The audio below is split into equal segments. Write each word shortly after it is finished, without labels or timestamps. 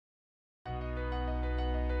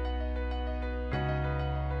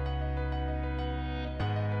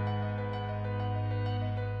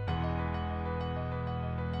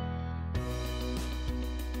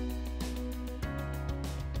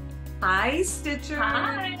Hi, Stitchers.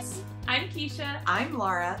 Hi, I'm Keisha. I'm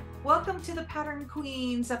Laura. Welcome to the Pattern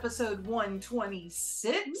Queens, episode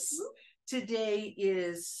 126. Today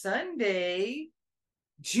is Sunday,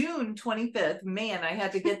 June 25th. Man, I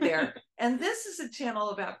had to get there. And this is a channel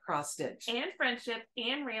about cross stitch. And friendship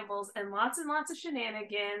and rambles and lots of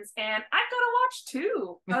shenanigans. And I've got to watch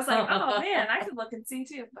too. I was like, oh man, I could look and see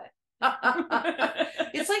too, but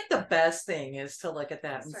it's like the best thing is to look at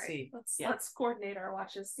that and see. Let's coordinate our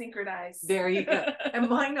watches, synchronize. There you go. And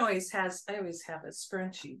mine I always have a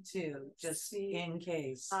scrunchie too, just in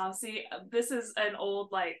case. See, this is an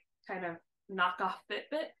old like kind of knockoff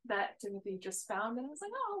Fitbit that Timothy just found, and I was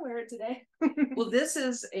like, oh, I'll wear it today. Well, this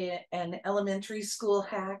is an elementary school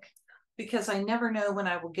hack, because I never know when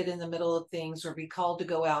I will get in the middle of things or be called to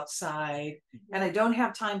go outside, and I don't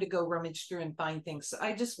have time to go rummage through and find things. So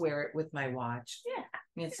I just wear it with my watch. Yeah.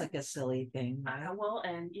 It's like a silly thing. Right? Well,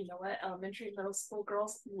 and you know what? Elementary and middle school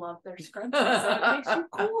girls love their scrunchies, so it makes you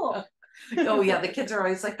cool. Oh yeah, the kids are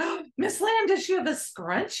always like, oh, Miss Lamb, does she have a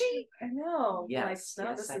scrunchie? I know. Yes, like,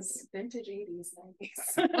 no, yes, this is vintage 80s,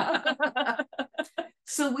 90s.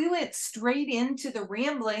 So we went straight into the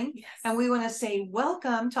rambling, yes. And we want to say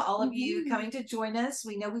welcome to all of you coming to join us.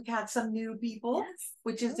 We know we've had some new people,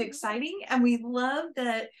 which is exciting. And we love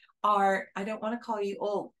that I don't want to call you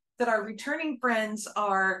old, that our returning friends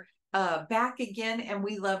are back again, and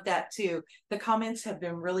we love that too. The comments have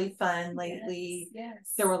been really fun lately.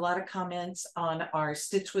 Yes. There were a lot of comments on our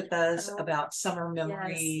Stitch With Us about summer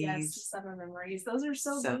memories. Yes, summer memories. Those are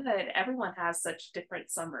so good. Everyone has such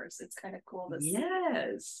different summers. It's kind of cool to see.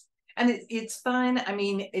 Yes. And it's fun. I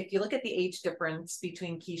mean, if you look at the age difference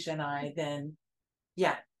between Keisha and I, then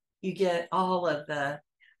yeah, you get all of the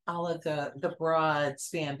broad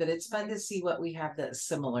span, but it's fun to see what we have that's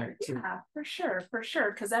similar to. Yeah, for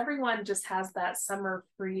sure, because everyone just has that summer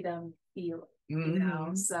freedom feeling, you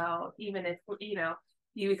know. So even if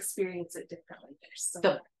you experience it differently,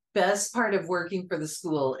 the best part of working for the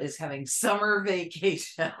school is having summer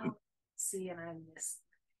vacation. See, and I miss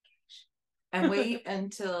vacation. And wait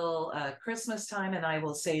until Christmas time, and I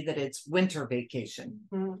will say that it's winter vacation.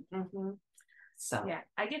 So yeah,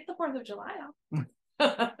 I get the 4th of July off.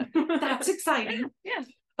 That's exciting. Yeah.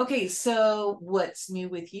 Okay, so what's new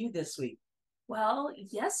with you this week? Well,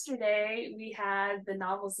 yesterday we had the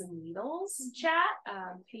Novels and Needles chat,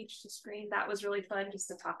 page to screen. That was really fun, just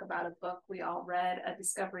to talk about a book we all read, A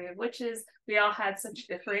Discovery of Witches. We all had such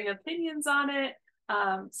differing opinions on it.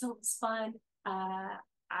 So it was fun.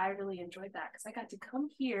 I really enjoyed that because I got to come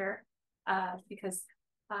here because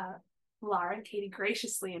Laura and Katie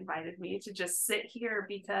graciously invited me to just sit here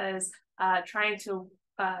because trying to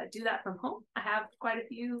do that from home, I have quite a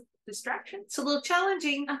few distractions. It's a little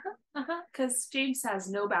challenging. Because James has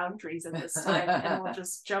no boundaries at this time and will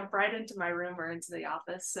just jump right into my room or into the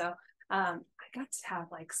office. So I got to have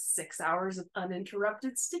like 6 hours of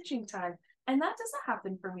uninterrupted stitching time. And that doesn't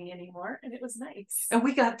happen for me anymore. And it was nice. And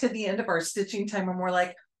we got to the end of our stitching time and we're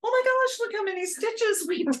like, oh my gosh, look how many stitches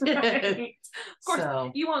we did. Right. Of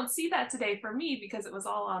course, you won't see that today for me because it was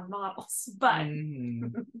all on models. But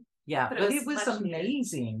yeah, but it was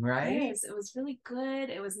amazing, right? Yes, it was really good.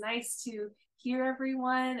 It was nice to hear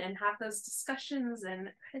everyone and have those discussions. And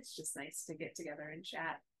it's just nice to get together and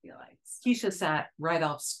chat. I feel like Keisha sat right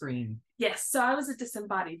off screen. Yes, so I was a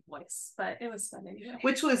disembodied voice, but it was fun anyway.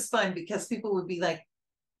 Which was fun because people would be like,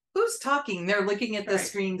 who's talking? They're looking at the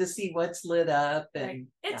screen to see what's lit up. And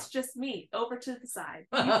it's just me over to the side.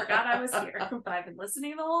 You forgot I was here, but I've been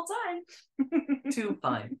listening the whole time. Too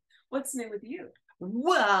fun. What's new with you?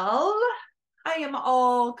 Well, I am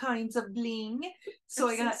all kinds of bling. So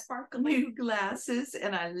I got new glasses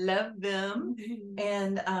and I love them.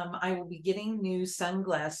 And I will be getting new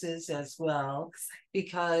sunglasses as well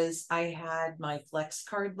because I had my flex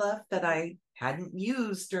card left that I hadn't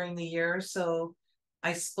used during the year. So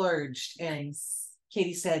I splurged and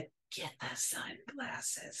Katie said, get the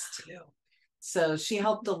sunglasses too. So she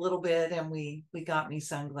helped a little bit and we got me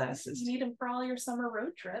sunglasses. You need them for all your summer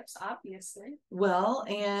road trips, obviously. Well,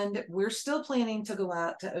 and we're still planning to go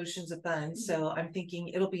out to Oceans of Fun. So I'm thinking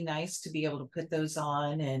it'll be nice to be able to put those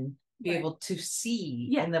on and be able to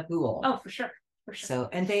see in the pool. Oh, for sure. So,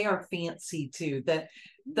 and they are fancy too.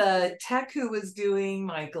 The tech who was doing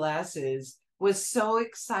my glasses was so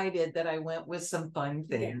excited that I went with some fun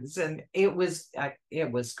things, and it was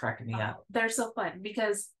cracking me up. They're so fun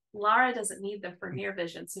because Laura doesn't need them for near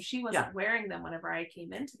vision, so she wasn't wearing them whenever I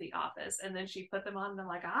came into the office, and then she put them on and I'm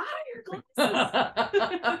like, your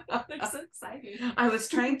glasses. They're so exciting. I was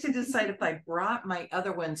trying to decide if I brought my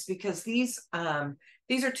other ones because these are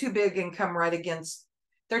too big and come right against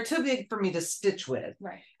they're too big for me to stitch with.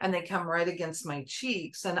 Right. And they come right against my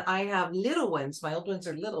cheeks. And I have little ones. My old ones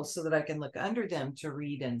are little so that I can look under them to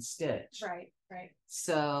read and stitch. Right, right.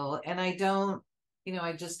 So, and I don't,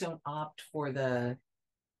 I just don't opt for them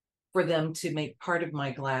to make part of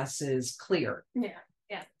my glasses clear. Yeah,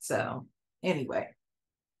 yeah. So anyway,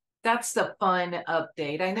 that's the fun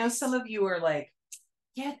update. I know some of you are like,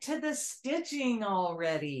 get to the stitching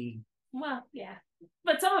already. Well, yeah.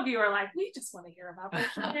 But some of you are like, we just want to hear about the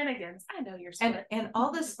shenanigans. I know you're split. And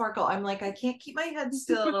all this sparkle, I'm like, I can't keep my head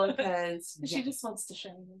still because she just wants to show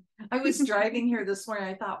you. I was driving here this morning.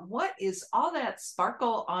 I thought, what is all that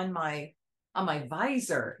sparkle on my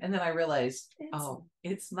visor? And then I realized,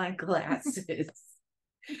 it's my glasses.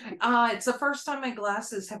 It's the first time my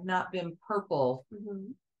glasses have not been purple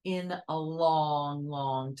in a long,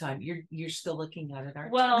 long time. You're still looking at it,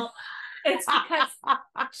 aren't you? Well, it's because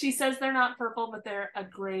she says they're not purple, but they're a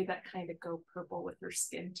gray that kind of go purple with her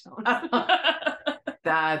skin tone.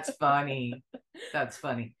 That's funny. That's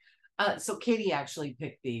funny. So Katie actually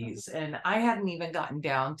picked these, and I hadn't even gotten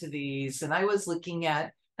down to these, and I was looking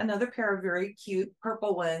at another pair of very cute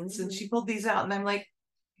purple ones, and she pulled these out, and I'm like,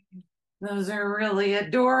 those are really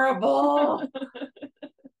adorable.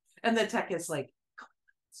 And the tech is like,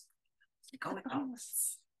 go with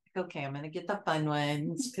those. Okay, I'm going to get the fun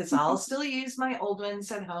ones because I'll still use my old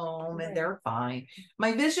ones at home and they're fine.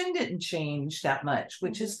 My vision didn't change that much,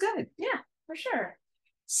 which is good. Yeah, for sure.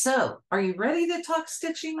 So, are you ready to talk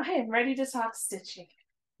stitching? I am ready to talk stitching.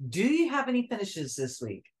 Do you have any finishes this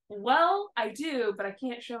week? Well, I do, but I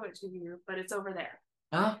can't show it to you, but it's over there.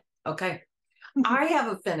 Oh, okay. I have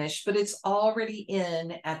a finish, but it's already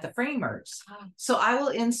in at the framers. So I will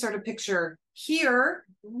insert a picture here.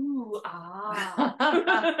 Ooh,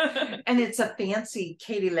 And it's a fancy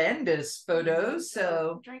Katie Landis photo.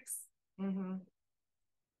 So drinks.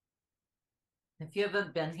 If you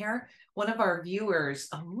haven't been here, one of our viewers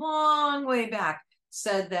a long way back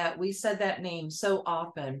said that we said that name so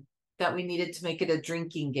often that we needed to make it a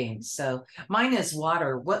drinking game. So mine is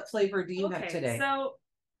water. What flavor do you have today? So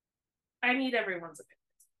I need everyone's opinion.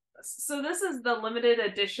 So this is the limited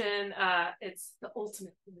edition. It's the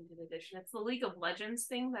ultimate limited edition. It's the League of Legends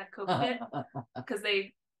thing that Coke did because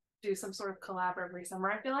they do some sort of collab every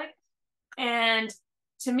summer, I feel like. And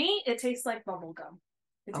to me, it tastes like bubble gum.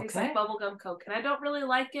 It tastes like bubblegum Coke. And I don't really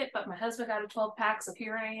like it, but my husband got a 12-pack, so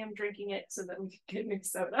here I am drinking it so that we can get new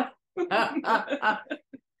soda.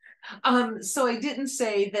 So I didn't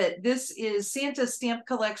say that this is Santa's stamp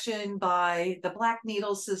collection by the Black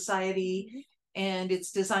Needle Society, and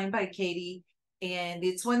it's designed by Katie, and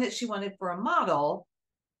it's one that she wanted for a model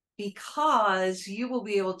because you will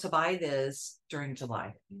be able to buy this during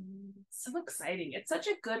July. So exciting. It's such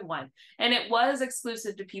a good one. And it was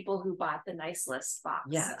exclusive to people who bought the Nice List box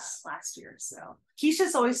last year. So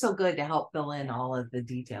Keisha's always so good to help fill in all of the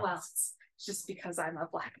details. Well, it's just because I'm a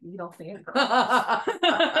Black Needle fan.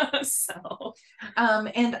 So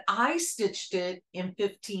and I stitched it in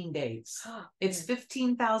 15 days. It's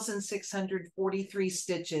 15,643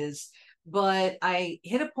 stitches. But I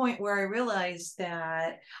hit a point where I realized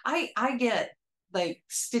that I get like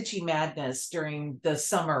stitchy madness during the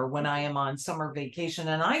summer when I am on summer vacation,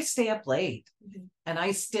 and I stay up late and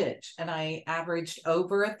I stitch, and I averaged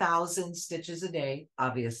over 1,000 stitches a day,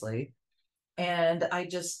 obviously. And I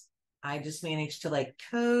just managed to like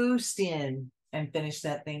coast in and finish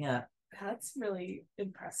that thing up. That's really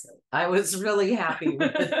impressive. I was really happy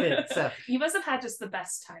with the fit. So you must have had just the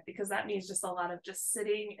best time, because that means just a lot of just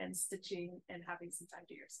sitting and stitching and having some time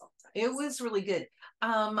to yourself. It was really good.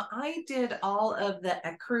 I did all of the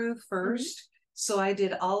ecru first. So I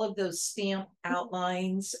did all of those stamp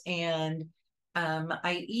outlines, and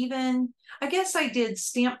I guess I did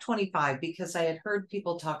stamp 25 because I had heard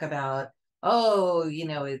people talk about,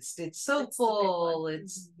 it's so full,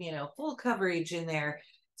 it's full coverage in there.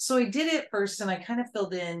 So I did it first, and I kind of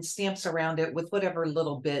filled in stamps around it with whatever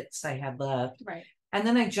little bits I had left. Right. And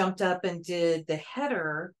then I jumped up and did the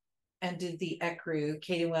header and did the ecru.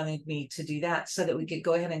 Katie wanted me to do that so that we could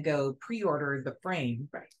go ahead and go pre-order the frame.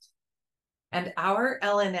 Right. And our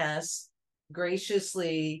LNS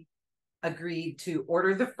graciously agreed to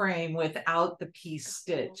order the frame without the piece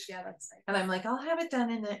stitch. Yeah, that's nice. And I'm like, I'll have it done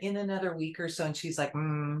in another week or so. And she's like,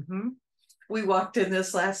 We walked in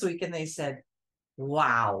this last week and they said,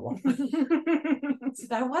 wow.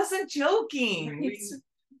 I wasn't joking. Right.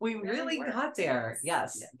 We really got there.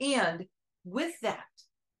 Yes. And with that,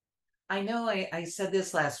 I know I said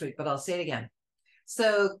this last week, but I'll say it again.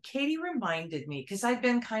 So Katie reminded me, because I've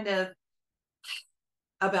been kind of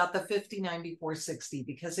about the 59 before 60,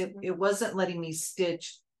 because it wasn't letting me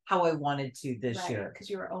stitch how I wanted to this year. Because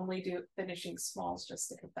you were only finishing smalls just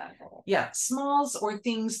to hit that goal. Yeah, smalls or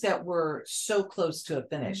things that were so close to a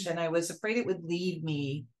finish. And I was afraid it would leave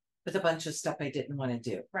me with a bunch of stuff I didn't want to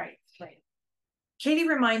do. Right. Katie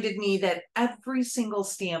reminded me that every single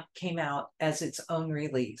stamp came out as its own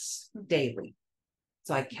release daily.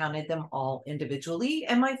 So I counted them all individually,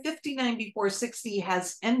 and my 59 before 60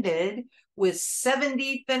 has ended with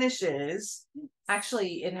 70 finishes.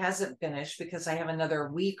 Actually, it hasn't finished because I have another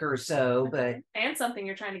week or so, but and something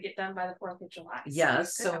you're trying to get done by the 4th of July.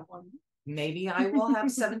 Yes, so maybe I will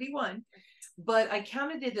have 71. But I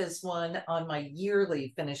counted it as one on my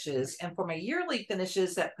yearly finishes, and for my yearly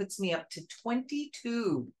finishes, that puts me up to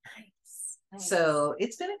 22. Nice. So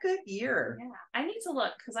it's been a good year. Yeah, I need to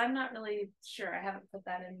look because I'm not really sure. I haven't put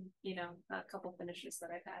that in, a couple finishes that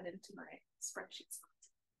I've had into my spreadsheets.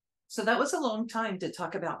 So that was a long time to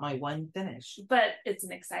talk about my one finish. But it's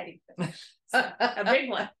an exciting finish. A big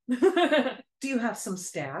one. Do you have some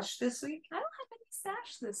stash this week? I don't have any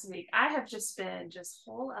stash this week. I have just been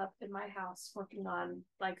holed up in my house working on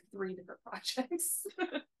like 3 different projects.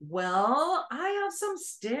 Well, I have some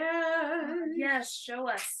stash. Yes, show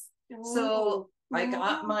us. So I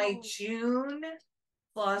got my June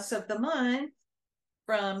floss of the month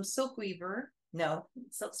from Silk Weaver. No,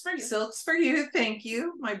 Silks for You. Silks for You. Thank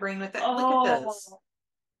you. My brain with that. Look at this.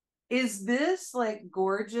 Is this like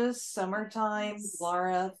gorgeous summertime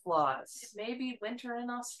Lara floss? It may be winter in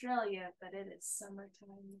Australia, but it is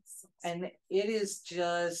summertime. And it is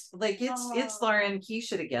just like it's Lara and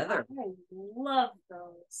Keisha together. I love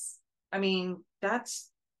those. I mean, that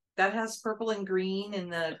has purple and green in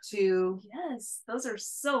the two. Yes, those are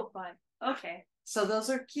so fun. Okay. So those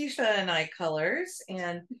are Keisha and I colors,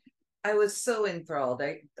 and I was so enthralled.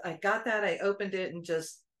 I got that, I opened it and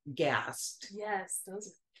just gasped. Yes, those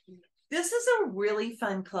are cute. This is a really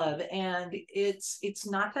fun club, and it's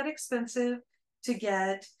not that expensive to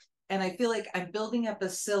get. And I feel like I'm building up a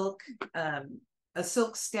silk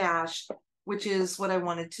stash, which is what I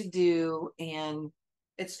wanted to do, and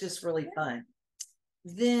it's just really fun.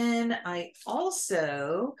 Then I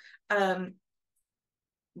also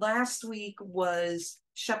last week was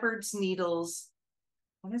Shepherd's Needles.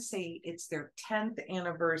 I want to say it's their 10th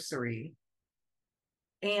anniversary.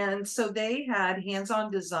 And so they had Hands-On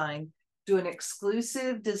Design do an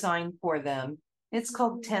exclusive design for them. It's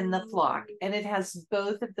called 10 the Flock, and it has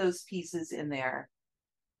both of those pieces in there.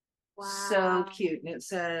 Wow. So cute. And it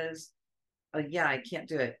says, oh yeah, I can't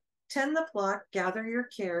do it. 10 the flock, gather your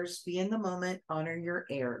cares, be in the moment, honor your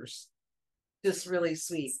heirs. Just really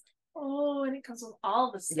sweet. Oh, and it comes with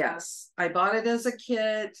all the stuff. Yes. I bought it as a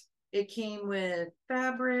kit. It came with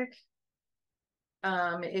fabric.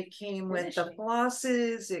 It came with the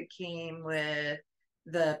flosses. It came with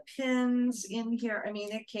the pins in here. I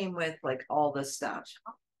mean, it came with like all the stuff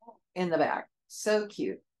in the back. So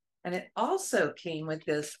cute. And it also came with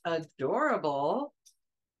this adorable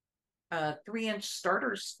 3-inch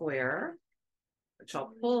starter square, which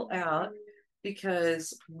I'll pull out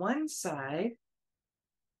because one side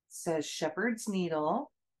says Shepherd's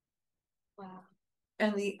Needle. Wow.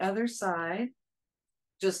 And the other side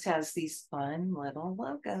just has these fun little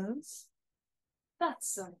logos.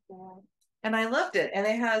 That's so cool. And I loved it. And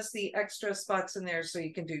it has the extra spots in there so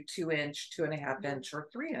you can do 2-inch, 2.5-inch, or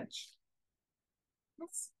 3-inch.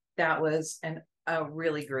 That was a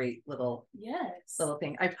really great little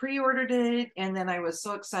thing. I pre-ordered it, and then I was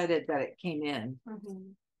so excited that it came in.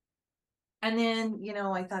 And then,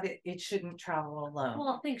 I thought it shouldn't travel alone.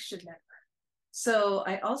 Well, things should never. So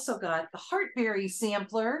I also got the Heartberry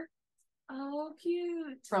sampler. Oh,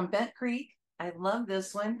 cute. From Bent Creek. I love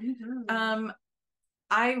this one.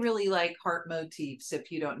 I really like heart motifs,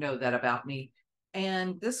 if you don't know that about me.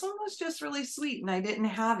 And this one was just really sweet, and I didn't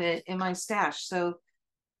have it in my stash. So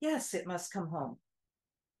yes, it must come home.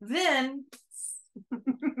 Then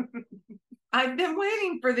I've been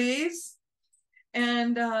waiting for these.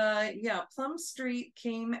 And Plum Street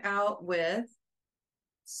came out with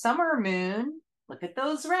Summer Moon. Look at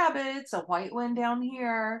those rabbits, a white one down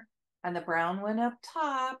here and the brown one up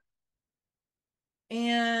top.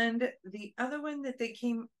 And the other one that they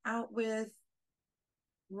came out with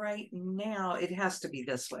right now, it has to be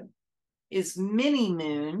this one, is Mini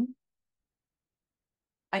Moon.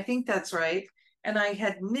 I think that's right. And I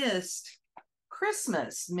had missed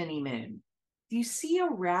Christmas Mini Moon. Do you see a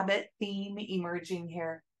rabbit theme emerging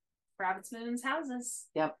here? Rabbits, moons, houses.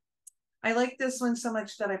 Yep. I like this one so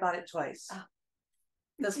much that I bought it twice. Oh.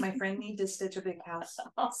 Does my friend need to stitch a big house?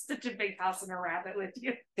 I'll stitch a big house and a rabbit with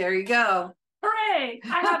you. There you go. Hooray!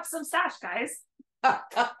 I have some stash, guys.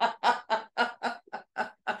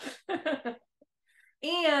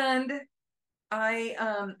 And I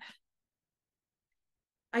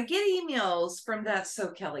I get emails from That's So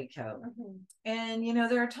Kelly Co. And you know,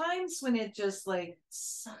 there are times when it just like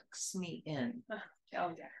sucks me in. Oh yeah,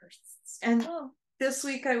 it hurts. And this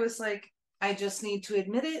week I was like, I just need to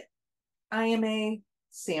admit it. I am a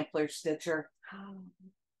sampler stitcher. Oh,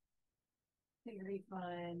 very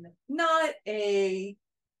fun. Not a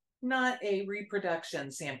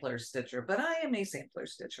reproduction sampler stitcher, but I am a sampler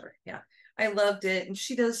stitcher. Yeah. I loved it. And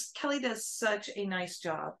Kelly does such a nice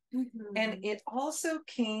job. And it also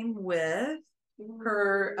came with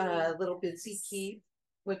her little bitsy key,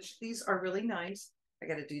 which these are really nice. I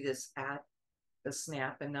got to do this at the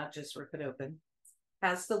snap and not just rip it open.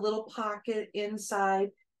 Has the little pocket inside,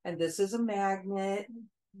 and this is a magnet,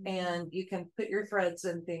 and you can put your threads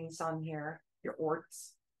and things on here, your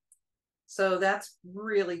orts. So that's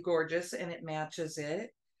really gorgeous, and it matches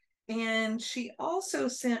it. And she also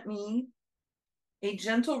sent me a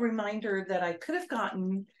gentle reminder that I could have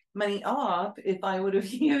gotten money off if I would have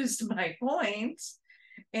used my points.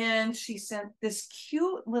 And she sent this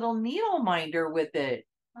cute little needle minder with it,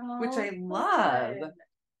 which I love. Good.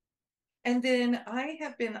 And then I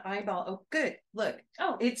have been oh, good. Look.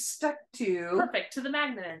 Oh, it's stuck to. Perfect. To the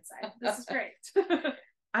magnet inside. This is great.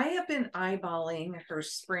 I have been eyeballing her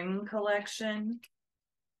spring collection.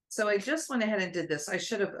 So I just went ahead and did this. I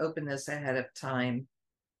should have opened this ahead of time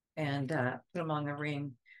and put them on the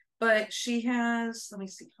ring. But she has, let me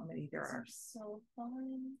see how many there are. So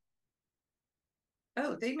fun.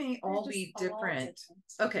 Oh, they may all be different.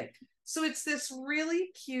 Okay. So it's this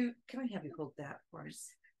really cute, can I have you hold that for us?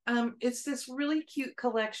 It's this really cute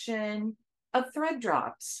collection of thread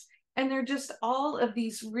drops. And they're just all of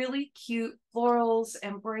these really cute florals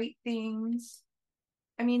and bright things.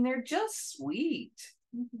 I mean, they're just sweet.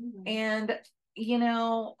 And, you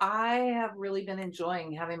know, I have really been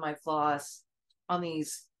enjoying having my floss on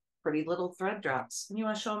these pretty little thread drops. You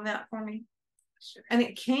want to show them that for me? Sure. And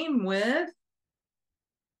it came with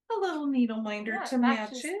a little needle minder to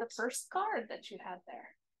match it. The first card that you had there.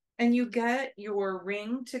 And you get your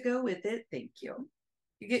ring to go with it. Thank you.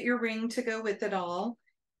 You get your ring to go with it all.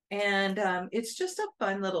 And it's just a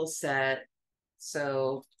fun little set.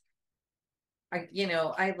 So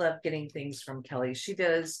I love getting things from Kelly. She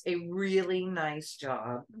does a really nice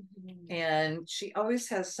job. And she always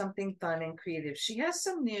has something fun and creative. She has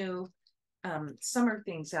some new summer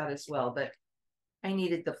things out as well, but I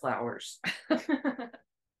needed the flowers.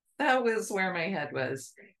 That was where my head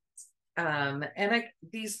was. And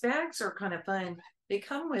these bags are kind of fun. They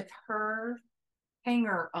come with her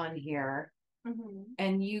hanger on here,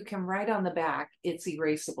 and you can write on the back, it's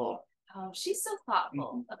erasable. Oh, she's so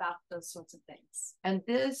thoughtful about those sorts of things. And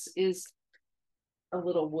this is a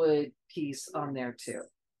little wood piece on there too.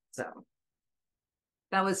 So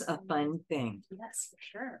that was a fun thing. Yes, for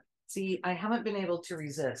sure. See, I haven't been able to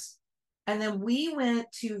resist. And then we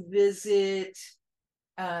went to visit,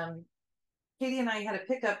 Katie and I had a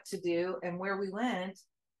pickup to do, and where we went,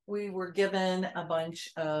 we were given a bunch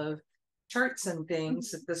of charts and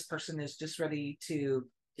things that this person is just ready to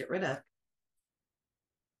get rid of.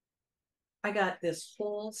 I got this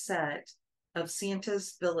whole set of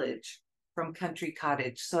Santa's Village from Country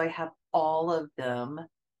Cottage. So I have all of them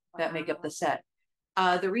that make up the set.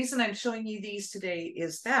 The reason I'm showing you these today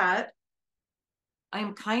is that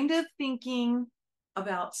I'm kind of thinking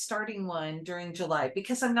about starting one during July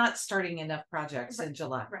because I'm not starting enough projects in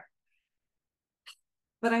July. Right.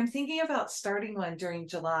 But I'm thinking about starting one during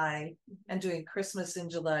July and doing Christmas in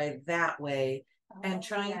July that way and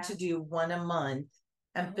trying to do one a month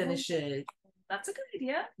and finish it. That's a good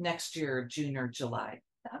idea. Next year, June or July.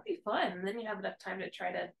 That'd be fun. And then you have enough time to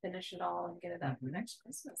try to finish it all and get it up for next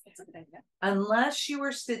Christmas. That's a good idea. Unless you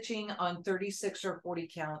are stitching on 36 or 40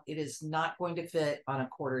 count, it is not going to fit on a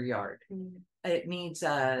quarter yard. It needs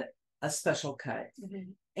a special cut.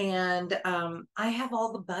 And I have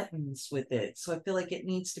all the buttons with it. So I feel like it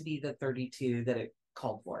needs to be the 32 that it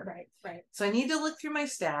called for. Right. So I need to look through my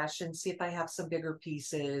stash and see if I have some bigger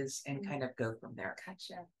pieces and kind of go from there.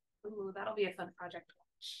 Gotcha. Ooh, that'll be a fun project to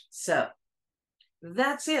watch. So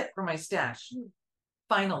that's it for my stash.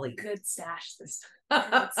 Finally. Good stash this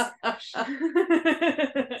time.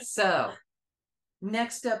 So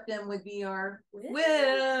next up then would be our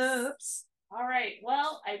whips. All right.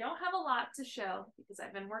 Well, I don't have a lot to show because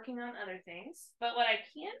I've been working on other things. But what I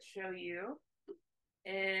can show you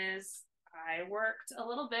is I worked a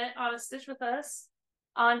little bit on a Stitch With Us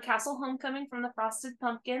on Castle Homecoming from the Frosted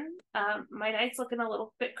Pumpkin. My knight's looking a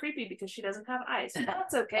little bit creepy because she doesn't have eyes, but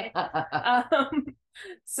that's okay.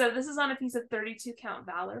 So this is on a piece of 32 count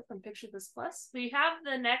Valor from Picture This Plus. We have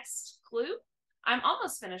the next clue I'm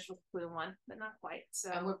almost finished with Clue 1, but not quite.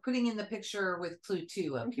 So, and we're putting in the picture with Clue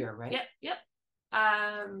 2 up here, right? Yep.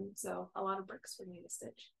 So a lot of bricks for me to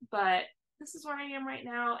stitch, but this is where I am right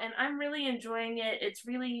now, and I'm really enjoying it. It's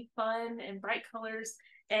really fun and bright colors,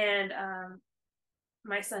 and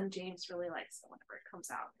my son James really likes it whenever it comes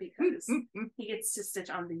out because he gets to stitch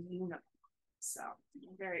on the unicorn. So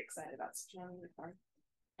I'm very excited about stitching on the unicorn.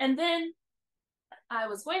 And then I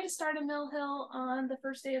was going to start a Mill Hill on the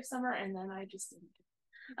first day of summer, and then I just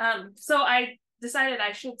didn't. So I decided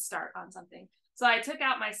I should start on something. So I took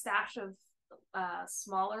out my stash of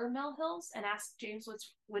smaller Mill Hills and asked James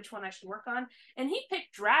which one I should work on, and he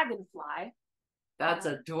picked Dragonfly. That's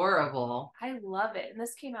adorable. I love it, and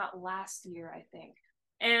this came out last year, I think.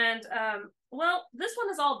 And well, this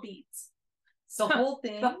one is all beads. The whole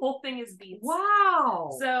thing? The whole thing is beads.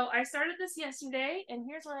 Wow. So I started this yesterday, and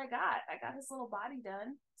here's what I got. I got his little body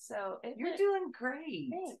done. So You're doing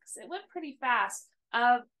great. Thanks. It went pretty fast.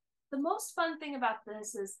 The most fun thing about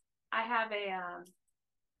this is I have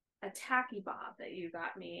a tacky bob that you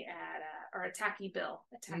got me at, or a tacky bill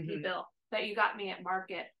bill that you got me at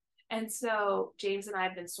market. And so James and I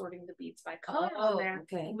have been sorting the beads by color on there.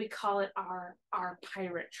 Okay. And we call it our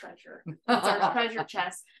pirate treasure. It's our treasure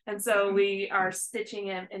chest. And so we are stitching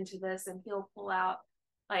him into this, and he'll pull out,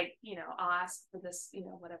 like, I'll ask for this,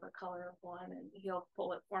 whatever color of one, and he'll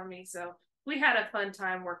pull it for me. So we had a fun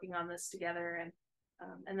time working on this together,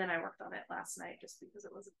 and then I worked on it last night just because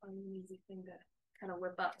it was a fun and easy thing to kind of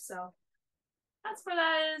whip up. So that's where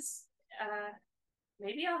that is.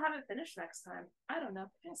 Maybe I'll have it finished next time. I don't know.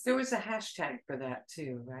 There was a hashtag for that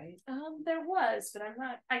too, right? There was, but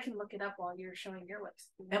I can look it up while you're showing your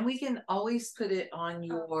website. And we can always put it on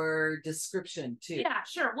your description too. Yeah,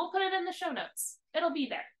 sure. We'll put it in the show notes. It'll be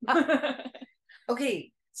there.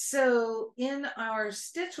 Okay, so in our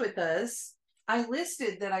Stitch With Us, I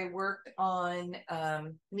listed that I worked on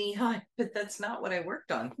knee-high, but that's not what I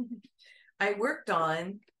worked on.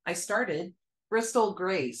 I started Bristol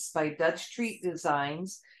Grace by Dutch Treat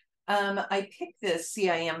Designs. I picked this, see,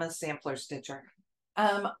 I am a sampler stitcher.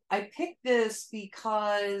 I picked this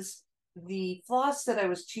because the floss that I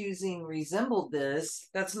was choosing resembled this.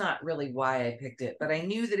 That's not really why I picked it, but I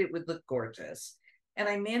knew that it would look gorgeous. And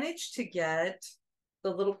I managed to get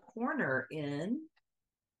the little corner in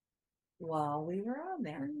while we were on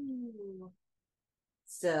there. Ooh.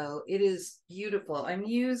 So it is beautiful. I'm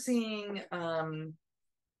using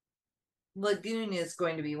Lagoon is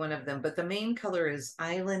going to be one of them, but the main color is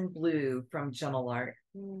Island Blue from Gentle Art.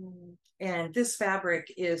 And this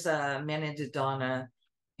fabric is a Mani di Donna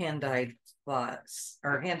hand-dyed floss,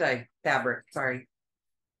 or hand-dyed fabric, sorry.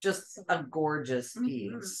 Just a gorgeous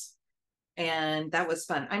piece. And that was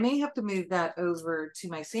fun. I may have to move that over to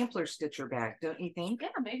my sampler stitcher bag, don't you think? Yeah,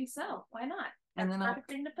 maybe so. Why not? And then I'll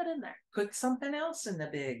thing to put in there. Put something else in the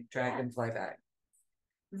big Dragonfly bag.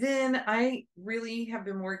 Then I really have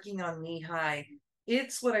been working on knee high.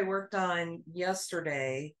 It's what I worked on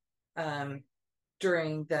yesterday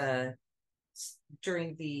during the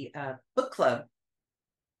book club.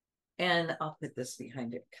 And I'll put this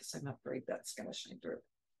behind it because I'm afraid that's going to shine through.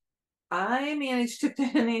 I managed to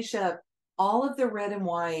finish up all of the red and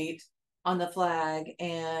white on the flag,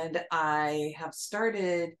 and I have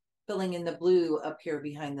started filling in the blue up here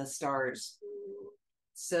behind the stars.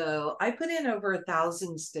 So I put in over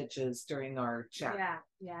 1,000 stitches during our chat.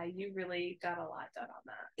 Yeah, you really got a lot done on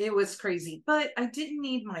that. It was crazy, but I didn't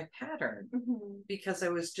need my pattern because I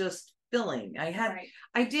was just filling.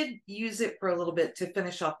 I did use it for a little bit to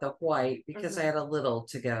finish off the white because I had a little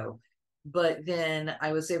to go, but then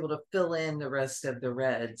I was able to fill in the rest of the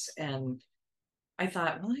reds, and I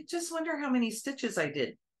thought, well, I just wonder how many stitches I did.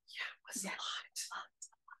 Yeah, it was a lot.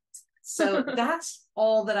 So that's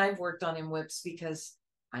all that I've worked on in WIPs because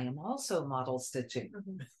I am also model stitching.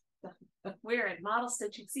 We're in model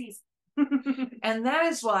stitching season. And that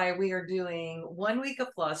is why we are doing 1 week of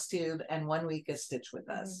Flosstube and 1 week of Stitch With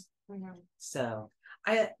Us. So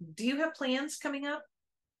do you have plans coming up?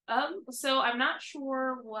 So I'm not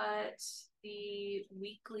sure what the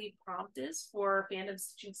weekly prompt is for Fandom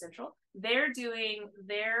Stitching Central. They're doing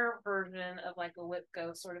their version of like a Whip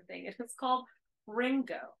Go sort of thing. It's called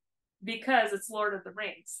Ringo because it's Lord of the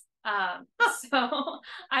Rings. So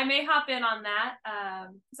I may hop in on that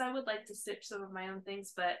because I would like to stitch some of my own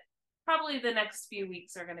things, but probably the next few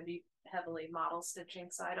weeks are going to be heavily model stitching,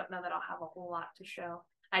 so I don't know that I'll have a whole lot to show.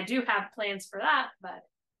 I do have plans for that, but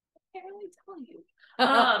I can't really tell you.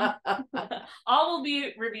 All will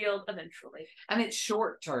be revealed eventually. And it's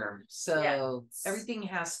short term, so everything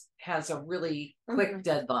has a really quick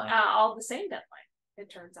deadline. All the same deadline,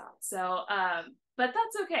 it turns out. So but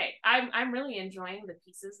that's okay. I'm really enjoying the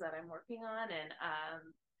pieces that I'm working on,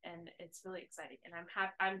 and it's really exciting. And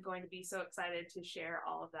I'm going to be so excited to share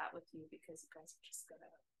all of that with you because you guys are just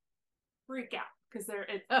gonna freak out because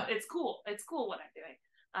it's cool. It's cool what I'm doing.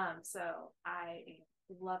 So I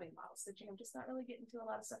am loving model stitching. I'm just not really getting to a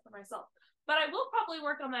lot of stuff for myself. But I will probably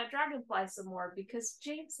work on that Dragonfly some more because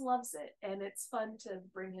James loves it and it's fun to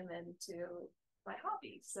bring him into my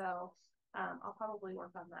hobby. So I'll probably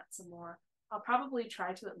work on that some more. I'll probably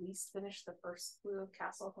try to at least finish the first Blue of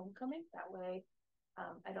Castle Homecoming. That way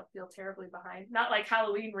I don't feel terribly behind. Not like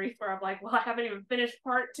Halloween Wreath where I'm like, well, I haven't even finished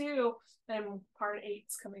part 2 and part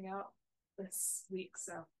 8's coming out this week.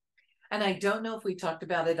 So. And I don't know if we talked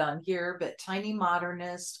about it on here, but Tiny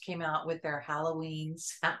Modernist came out with their Halloween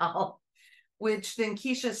sale, which then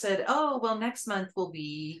Keisha said, oh, well, next month will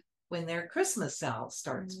be when their Christmas sale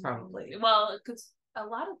starts, probably. Well, because a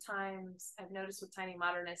lot of times I've noticed with Tiny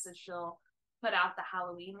Modernist is she'll put out the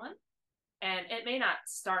Halloween one, and it may not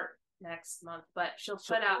start next month, but she'll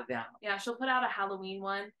put out a Halloween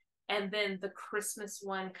one, and then the Christmas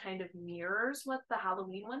one kind of mirrors what the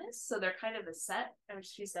Halloween one is, so they're kind of a set. And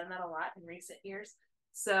she's done that a lot in recent years.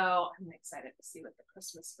 So I'm excited to see what the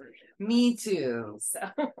Christmas version. Me too. So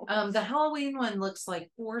the Halloween one looks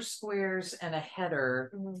like 4 squares and a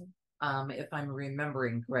header, if I'm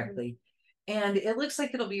remembering correctly. And it looks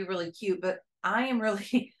like it'll be really cute, but I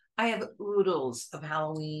have oodles of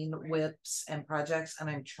Halloween whips and projects, and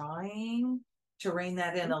I'm trying to rein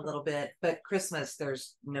that in a little bit, but Christmas,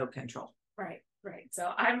 there's no control. Right.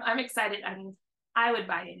 So I'm excited. I mean, I would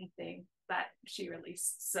buy anything that she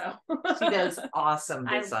released. So she does awesome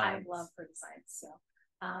designs. I love her designs. So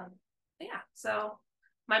yeah. So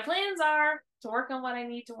my plans are to work on what I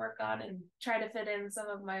need to work on and try to fit in some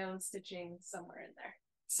of my own stitching somewhere in there.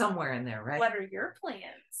 Somewhere in there, right? What are your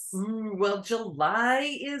plans? Well,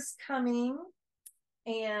 July is coming,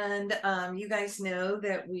 and you guys know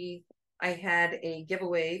that I had a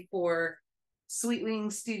giveaway for Sweet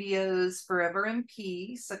Wing Studios Forever in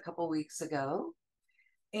Peace a couple weeks ago.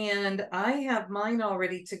 And I have mine all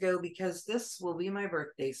ready to go because this will be my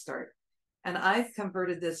birthday start. And I've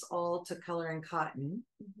converted this all to color and cotton.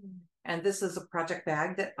 And this is a project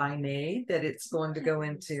bag that I made that it's going to go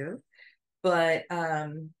into. But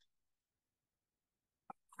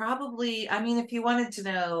probably, I mean, if you wanted to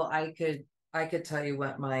know, I could tell you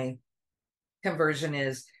what my conversion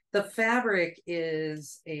is. The fabric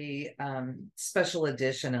is a special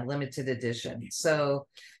edition, a limited edition. So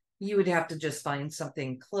you would have to just find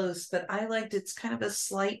something close, but I liked it's kind of a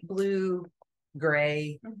slight blue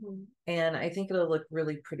gray. And I think it'll look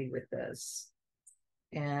really pretty with this.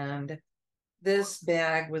 And this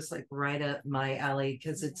bag was like right up my alley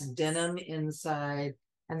because it's denim inside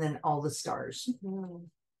and then all the stars.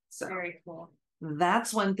 So very cool.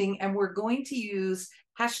 That's one thing. And we're going to use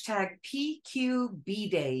hashtag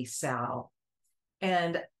PQBDay Sal.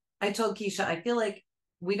 And I told Keisha, I feel like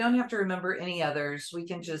we don't have to remember any others. We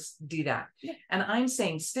can just do that. And I'm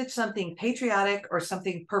saying stitch something patriotic or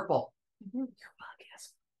something purple. Your bug has.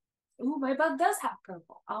 Ooh, my bug does have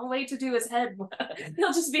purple. I'll wait to do his head.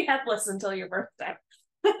 He'll just be headless until your birthday.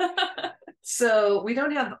 So we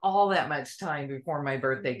don't have all that much time before my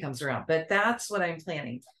birthday comes around, but that's what I'm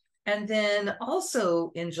planning. And then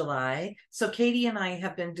also in July, so Katie and I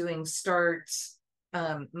have been doing starts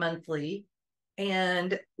monthly,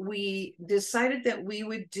 and we decided that we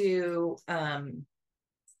would do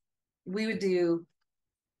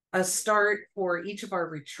a start for each of our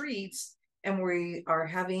retreats, and we are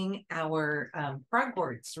having our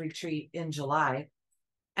Frogboards retreat in July.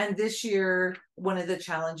 And this year, one of the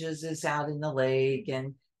challenges is out in the lake,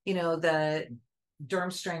 and the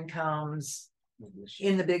Durmstrang comes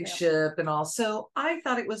in the big ship and all. So I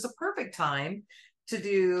thought it was a perfect time to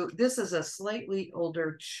do, this is a slightly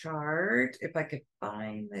older chart, if I could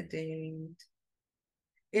find the date.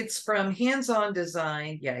 It's from Hands On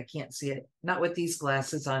Design. Yeah, I can't see it. Not with these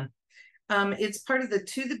glasses on. It's part of the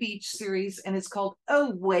To the Beach series, and it's called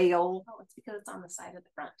Oh Whale. Oh, it's because it's on the side of the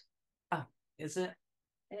front. Oh, is it?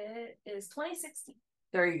 It is 2016.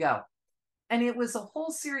 There you go. And it was a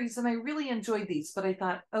whole series, and I really enjoyed these, but I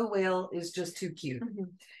thought, Oh Whale is just too cute.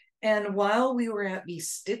 And while we were at Be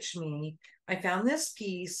Stitch Me, I found this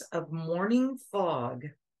piece of Morning Fog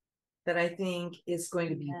that I think is going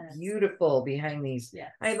to be beautiful behind these.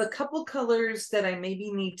 I have a couple colors that I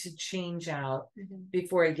maybe need to change out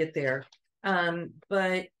before I get there.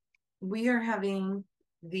 But we are having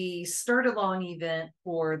the Start Along event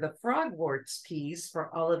for the Frogwarts piece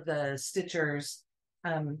for all of the stitchers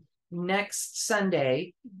next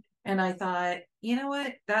Sunday. And I thought, you know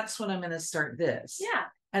what? That's when I'm going to start this. Yeah.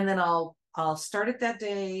 And then I'll I'll start it that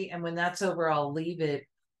day, and when that's over, I'll leave it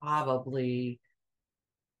probably.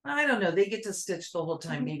 I don't know. They get to stitch the whole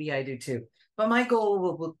time. Maybe I do too. But my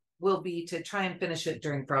goal will be to try and finish it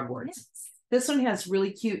during Frogwarts. Yes. This one has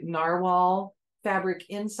really cute narwhal fabric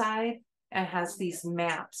inside and has these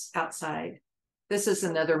maps outside. This is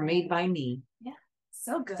another made by me. Yeah,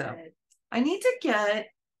 so good. So, I need to get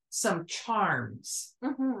some charms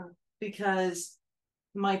because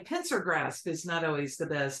my pincer grasp is not always the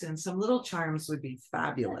best, and some little charms would be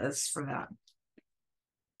fabulous for that.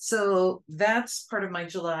 So that's part of my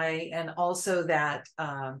July, and also that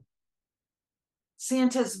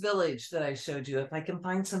Santa's Village that I showed you. If I can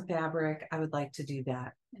find some fabric, I would like to do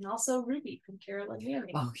that. And also Ruby from Carolyn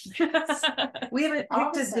Manning. Oh, yes. We haven't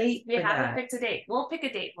picked a date. We haven't picked a date. We'll pick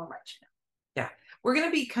a date. We'll let you know. Yeah, we're going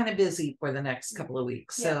to be kind of busy for the next couple of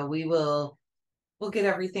weeks, so we'll get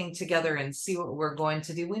everything together and see what we're going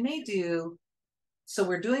to do. We may do. So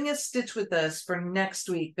we're doing a Stitch with Us for next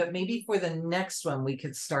week, but maybe for the next one, we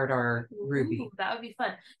could start our Ruby. That would be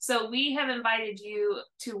fun. So we have invited you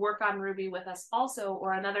to work on Ruby with us also,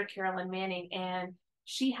 or another Carolyn Manning, and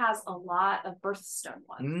she has a lot of birthstone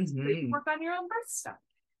ones. So you can work on your own birthstone.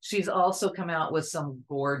 She's also come out with some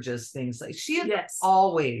gorgeous things. Like she is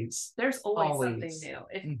always. There's always something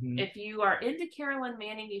new. If you are into Carolyn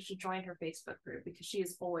Manning, you should join her Facebook group because she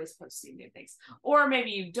is always posting new things. Or maybe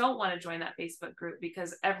you don't want to join that Facebook group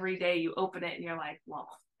because every day you open it and you're like, well,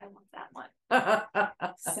 I want that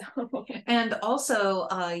one. So. And also,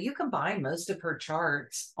 you can buy most of her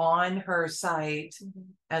charts on her site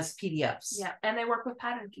as PDFs. Yeah, and they work with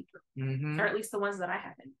Pattern Keeper, or at least the ones that I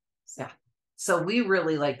have in. So. Yeah. So we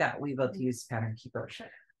really like that. We both use Pattern Keeper. Sure.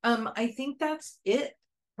 I think that's it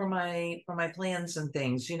for my plans and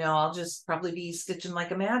things. You know, I'll just probably be stitching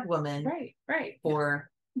like a mad woman. Right.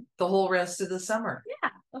 For the whole rest of the summer.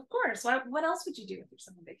 Yeah, of course. What else would you do with your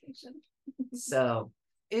summer vacation? So,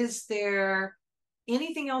 is there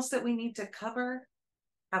anything else that we need to cover?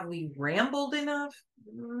 Have we rambled enough?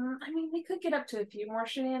 I mean, we could get up to a few more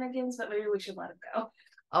shenanigans, but maybe we should let them go.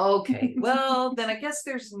 Okay, well, then I guess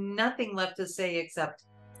there's nothing left to say except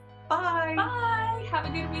bye. Bye. Have a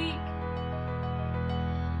good week.